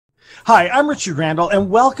Hi, I'm Richard Randall, and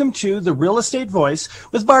welcome to The Real Estate Voice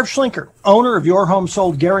with Barb Schlinker, owner of Your Home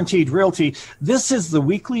Sold Guaranteed Realty. This is the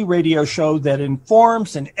weekly radio show that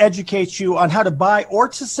informs and educates you on how to buy or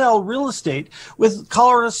to sell real estate with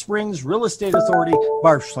Colorado Springs Real Estate Authority,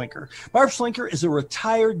 Barb Schlinker. Barb Schlinker is a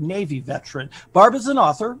retired Navy veteran. Barb is an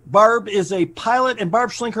author. Barb is a pilot, and Barb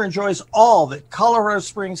Schlinker enjoys all that Colorado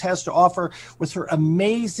Springs has to offer with her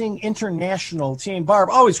amazing international team. Barb,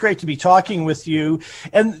 always great to be talking with you.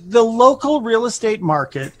 And the local real estate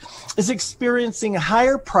market is experiencing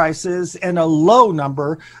higher prices and a low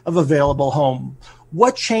number of available homes.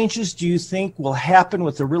 What changes do you think will happen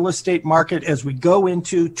with the real estate market as we go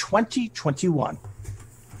into 2021?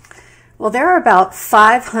 Well, there are about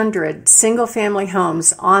 500 single-family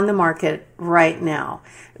homes on the market right now.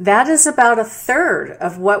 That is about a third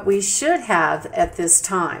of what we should have at this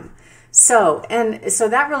time. So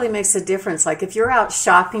that really makes a difference. Like if you're out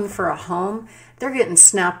shopping for a home, they're getting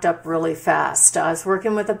snapped up really fast. I was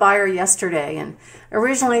working with a buyer yesterday, and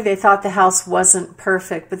originally they thought the house wasn't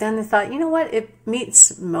perfect, but then they thought, you know what, it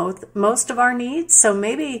meets most of our needs, so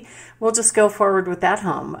maybe we'll just go forward with that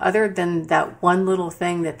home. Other than that one little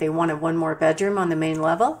thing that they wanted one more bedroom on the main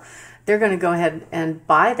level, they're going to go ahead and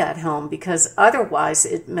buy that home because otherwise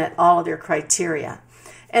it met all of their criteria.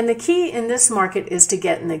 And the key in this market is to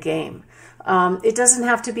get in the game. It doesn't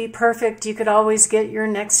have to be perfect. You could always get your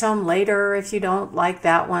next home later if you don't like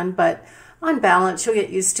that one, but on balance, you'll get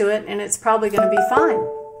used to it and it's probably going to be fine.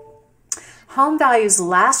 Home values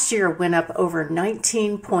last year went up over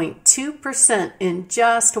 19.2% in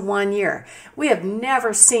just 1 year. We have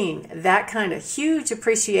never seen that kind of huge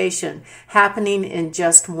appreciation happening in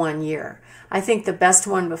just 1 year. I think the best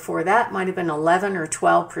one before that might have been 11 or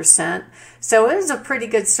 12%. So it was a pretty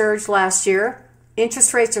good surge last year.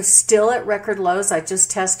 Interest rates are still at record lows. I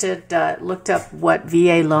just looked up what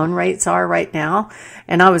VA loan rates are right now,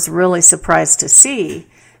 and I was really surprised to see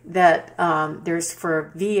that there's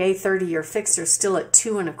for VA 30-year fixed, they're still at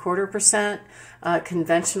 2.25%.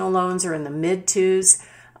 Conventional loans are in the mid-twos.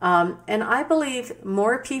 And I believe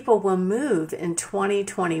more people will move in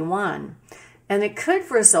 2021, and it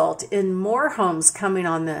could result in more homes coming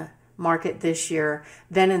on the market this year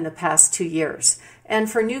than in the past 2 years.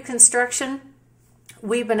 And for new construction,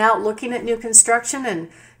 we've been out looking at new construction, and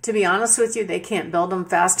to be honest with you, they can't build them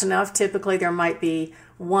fast enough. Typically, there might be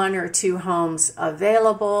 1 or 2 homes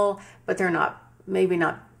available, but they're maybe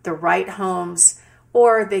not the right homes,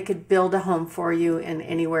 or they could build a home for you in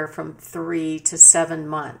anywhere from 3 to 7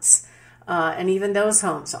 months. And even those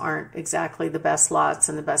homes aren't exactly the best lots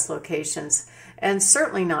and the best locations, and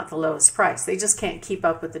certainly not the lowest price. They just can't keep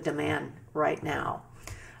up with the demand right now.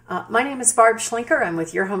 My name is Barb Schlinker. I'm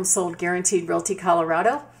with Your Home Sold Guaranteed Realty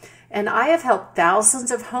Colorado, and I have helped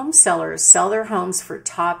thousands of home sellers sell their homes for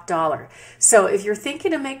top dollar. So if you're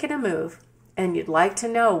thinking of making a move and you'd like to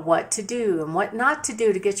know what to do and what not to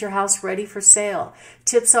do to get your house ready for sale,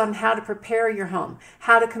 tips on how to prepare your home,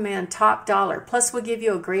 how to command top dollar, plus we'll give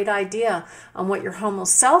you a great idea on what your home will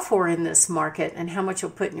sell for in this market and how much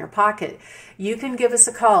you'll put in your pocket, you can give us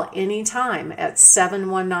a call anytime at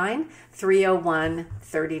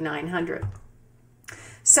 719-301-3900.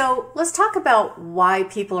 So let's talk about why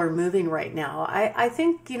people are moving right now. I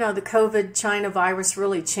think, the COVID China virus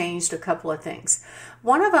really changed a couple of things.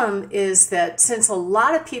 One of them is that since a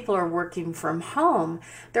lot of people are working from home,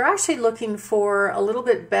 they're actually looking for a little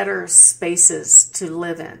bit better spaces to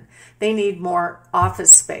live in. They need more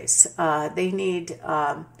office space. They need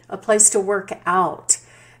a place to work out.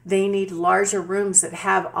 They need larger rooms that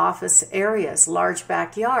have office areas, large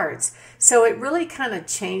backyards. So it really kind of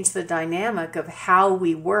changed the dynamic of how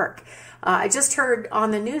we work. I just heard on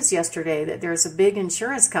the news yesterday that there's a big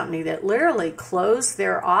insurance company that literally closed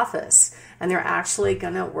their office, and they're actually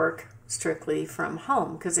going to work strictly from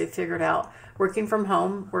home because they figured out working from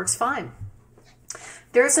home works fine.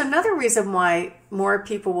 There's another reason why more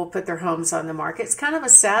people will put their homes on the market. It's kind of a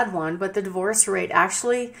sad one, but the divorce rate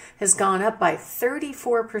actually has gone up by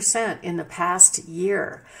 34% in the past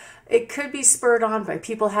year. It could be spurred on by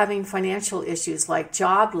people having financial issues like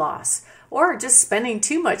job loss or just spending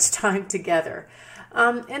too much time together.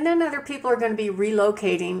 And then other people are going to be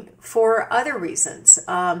relocating for other reasons.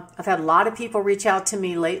 I've had a lot of people reach out to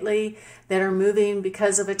me lately that are moving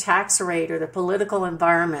because of a tax rate or the political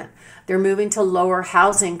environment. They're moving to lower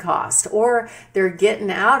housing costs, or they're getting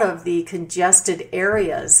out of the congested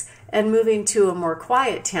areas and moving to a more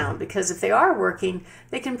quiet town, because if they are working,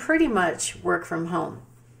 they can pretty much work from home.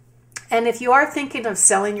 And if you are thinking of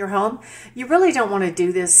selling your home, you really don't want to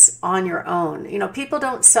do this on your own. People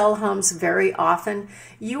don't sell homes very often.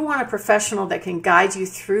 You want a professional that can guide you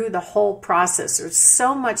through the whole process. There's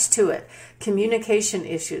so much to it. communication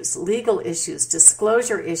issues, legal issues,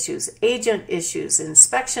 disclosure issues, agent issues,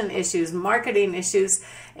 inspection issues, marketing issues,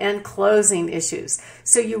 and closing issues.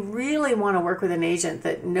 So you really want to work with an agent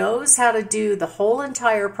that knows how to do the whole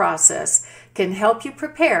entire process, can help you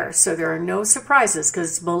prepare so there are no surprises,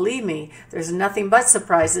 because believe me, there's nothing but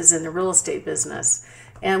surprises in the real estate business.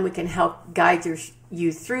 And we can help guide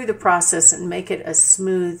you through the process and make it a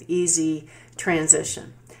smooth, easy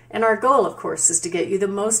transition. And our goal, of course, is to get you the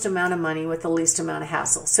most amount of money with the least amount of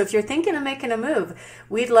hassle. So if you're thinking of making a move,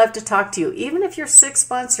 we'd love to talk to you. Even if you're 6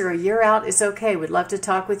 months or a year out, it's okay. We'd love to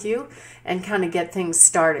talk with you and kind of get things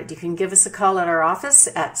started. You can give us a call at our office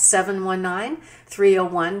at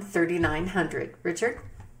 719-301-3900. Richard?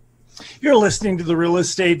 You're listening to The Real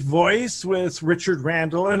Estate Voice with Richard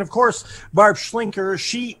Randall. And of course, Barb Schlinker,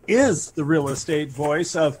 she is the real estate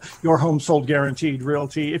voice of Your Home Sold Guaranteed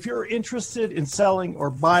Realty. If you're interested in selling or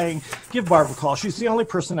buying, give Barb a call. She's the only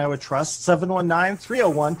person I would trust,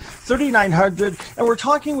 719-301-3900. And we're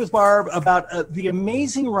talking with Barb about the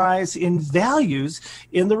amazing rise in values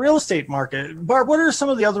in the real estate market. Barb, what are some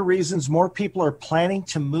of the other reasons more people are planning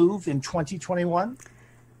to move in 2021?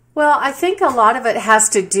 Well, I think a lot of it has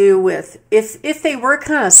to do with if they were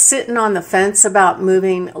kind of sitting on the fence about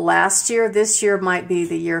moving last year, this year might be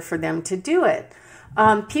the year for them to do it.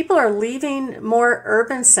 People are leaving more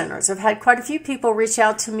urban centers. I've had quite a few people reach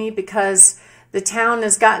out to me because the town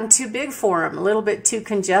has gotten too big for them, a little bit too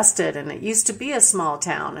congested, and it used to be a small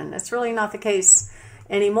town, and that's really not the case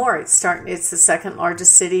anymore. It's the second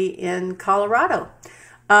largest city in Colorado.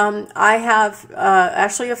 I have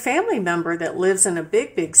actually a family member that lives in a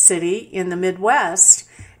big city in the Midwest,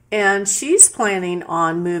 and she's planning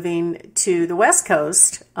on moving to the West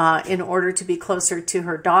Coast in order to be closer to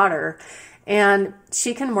her daughter, and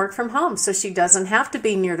she can work from home, so she doesn't have to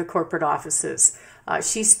be near the corporate offices.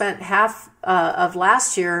 She spent half of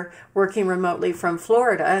last year working remotely from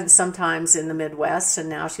Florida and sometimes in the Midwest, and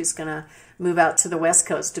now she's going to move out to the West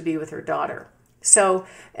Coast to be with her daughter. So,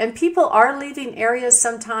 and people are leaving areas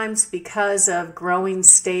sometimes because of growing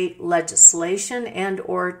state legislation and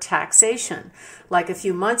or taxation. Like a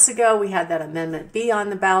few months ago, we had that Amendment B on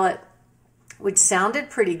the ballot, which sounded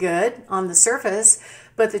pretty good on the surface.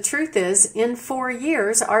 But the truth is, in 4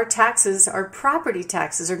 years, our property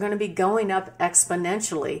taxes are going to be going up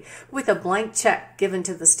exponentially with a blank check given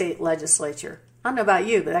to the state legislature. I don't know about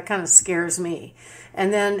you, but that kind of scares me.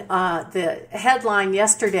 And then the headline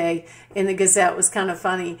yesterday in the Gazette was kind of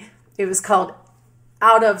funny. It was called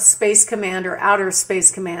Out of Space Command or Outer Space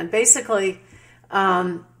Command. Basically,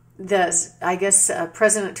 President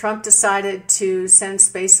Trump decided to send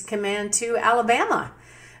Space Command to Alabama.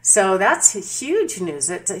 So that's huge news.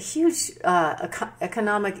 It's a huge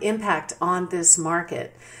economic impact on this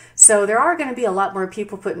market. So there are going to be a lot more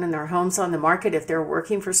people putting in their homes on the market if they're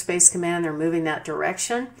working for Space Command. They're moving that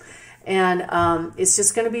direction. And it's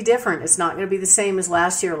just going to be different. It's not going to be the same as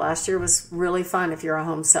last year. Last year was really fun if you're a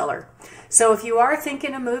home seller. So if you are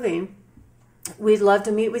thinking of moving, we'd love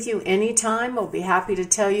to meet with you anytime. We'll be happy to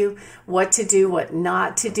tell you what to do, what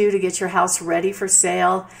not to do to get your house ready for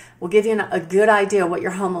sale. We'll give you a good idea of what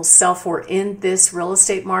your home will sell for in this real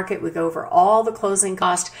estate market. We go over all the closing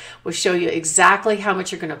costs. We'll show you exactly how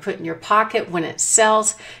much you're going to put in your pocket when it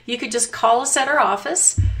sells. You could just call us at our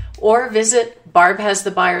office or visit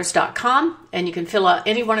barbhasthebuyers.com, and you can fill out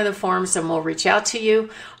any one of the forms and we'll reach out to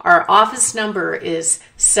you. Our office number is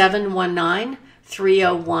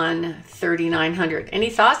 719-301-3900.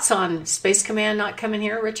 Any thoughts on Space Command not coming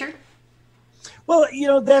here, Richard? Well,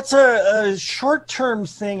 that's a short-term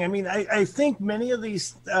thing. I mean, I think many of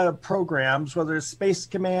these programs, whether it's Space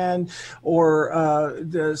Command or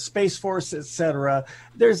the Space Force, et cetera,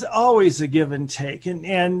 there's always a give and take.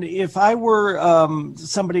 And if I were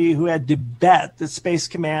somebody who had to bet that Space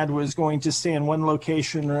Command was going to stay in one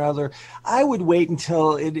location or another, I would wait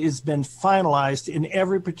until it has been finalized in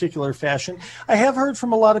every particular fashion. I have heard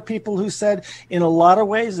from a lot of people who said in a lot of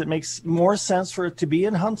ways it makes more sense for it to be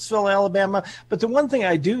in Huntsville, Alabama. But the one thing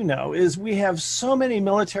I do know is we have so many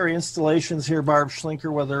military installations here, Barb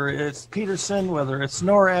Schlinker, whether it's Peterson, whether it's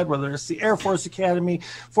NORAD, whether it's the Air Force Academy,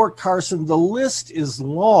 Fort Carson, the list is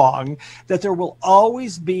long, that there will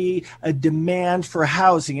always be a demand for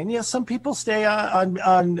housing. And yes, some people stay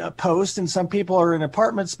on post and some people are in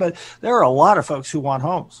apartments, but there are a lot of folks who want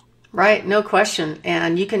homes. Right, no question.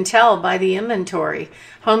 And you can tell by the inventory.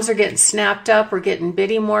 Homes are getting snapped up. We're getting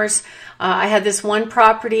bidding wars. I had this one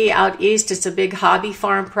property out east. It's a big hobby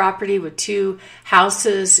farm property with 2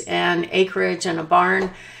 houses and acreage and a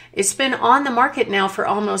barn. It's been on the market now for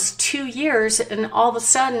almost 2 years, and all of a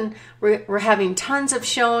sudden we're having tons of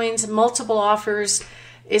showings, multiple offers,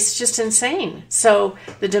 it's just insane. So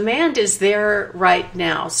the demand is there right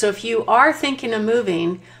now. So if you are thinking of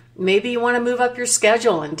moving, maybe you want to move up your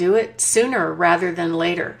schedule and do it sooner rather than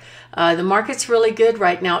later. The market's really good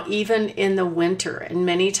right now, even in the winter. And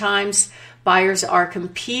many times buyers are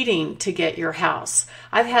competing to get your house.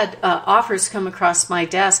 I've had offers come across my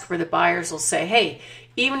desk where the buyers will say, hey,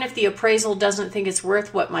 even if the appraisal doesn't think it's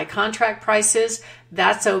worth what my contract price is,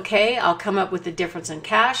 that's okay. I'll come up with the difference in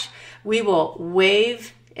cash. We will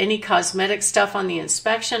waive any cosmetic stuff on the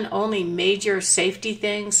inspection, only major safety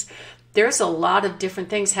things. There's a lot of different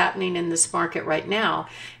things happening in this market right now.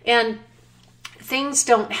 And things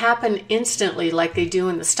don't happen instantly like they do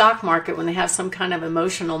in the stock market when they have some kind of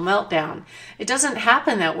emotional meltdown. It doesn't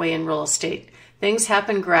happen that way in real estate. Things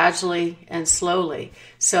happen gradually and slowly.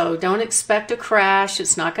 So don't expect a crash.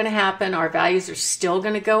 It's not going to happen. Our values are still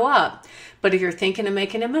going to go up. But if you're thinking of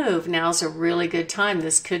making a move, now's a really good time.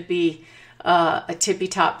 This could be a tippy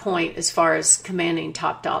top point as far as commanding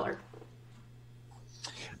top dollar.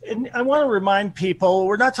 And I want to remind people,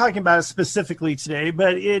 we're not talking about it specifically today,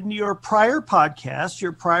 but in your prior podcasts,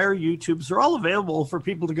 your prior YouTubes are all available for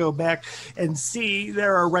people to go back and see.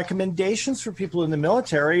 There are recommendations for people in the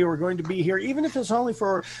military who are going to be here, even if it's only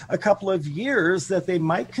for a couple of years, that they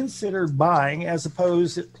might consider buying as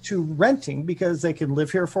opposed to renting, because they can live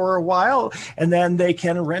here for a while and then they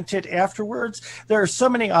can rent it afterwards. There are so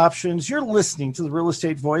many options. You're listening to the Real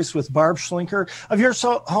Estate Voice with Barb Schlinker of Your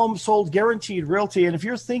Home Sold Guaranteed Realty. And if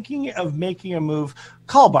you're thinking of making a move,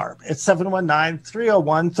 call Barb at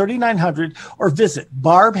 719-301-3900 or visit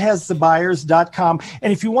barbhasthebuyers.com.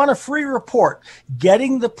 And if you want a free report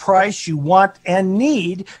getting the price you want and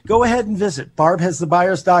need, go ahead and visit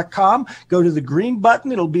barbhasthebuyers.com. Go to the green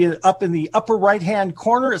button. It'll be up in the upper right-hand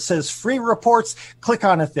corner. It says free reports. Click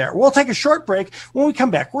on it there. We'll take a short break. When we come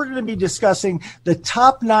back, we're going to be discussing the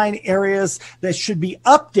top 9 areas that should be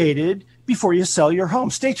updated before you sell your home.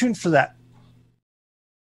 Stay tuned for that.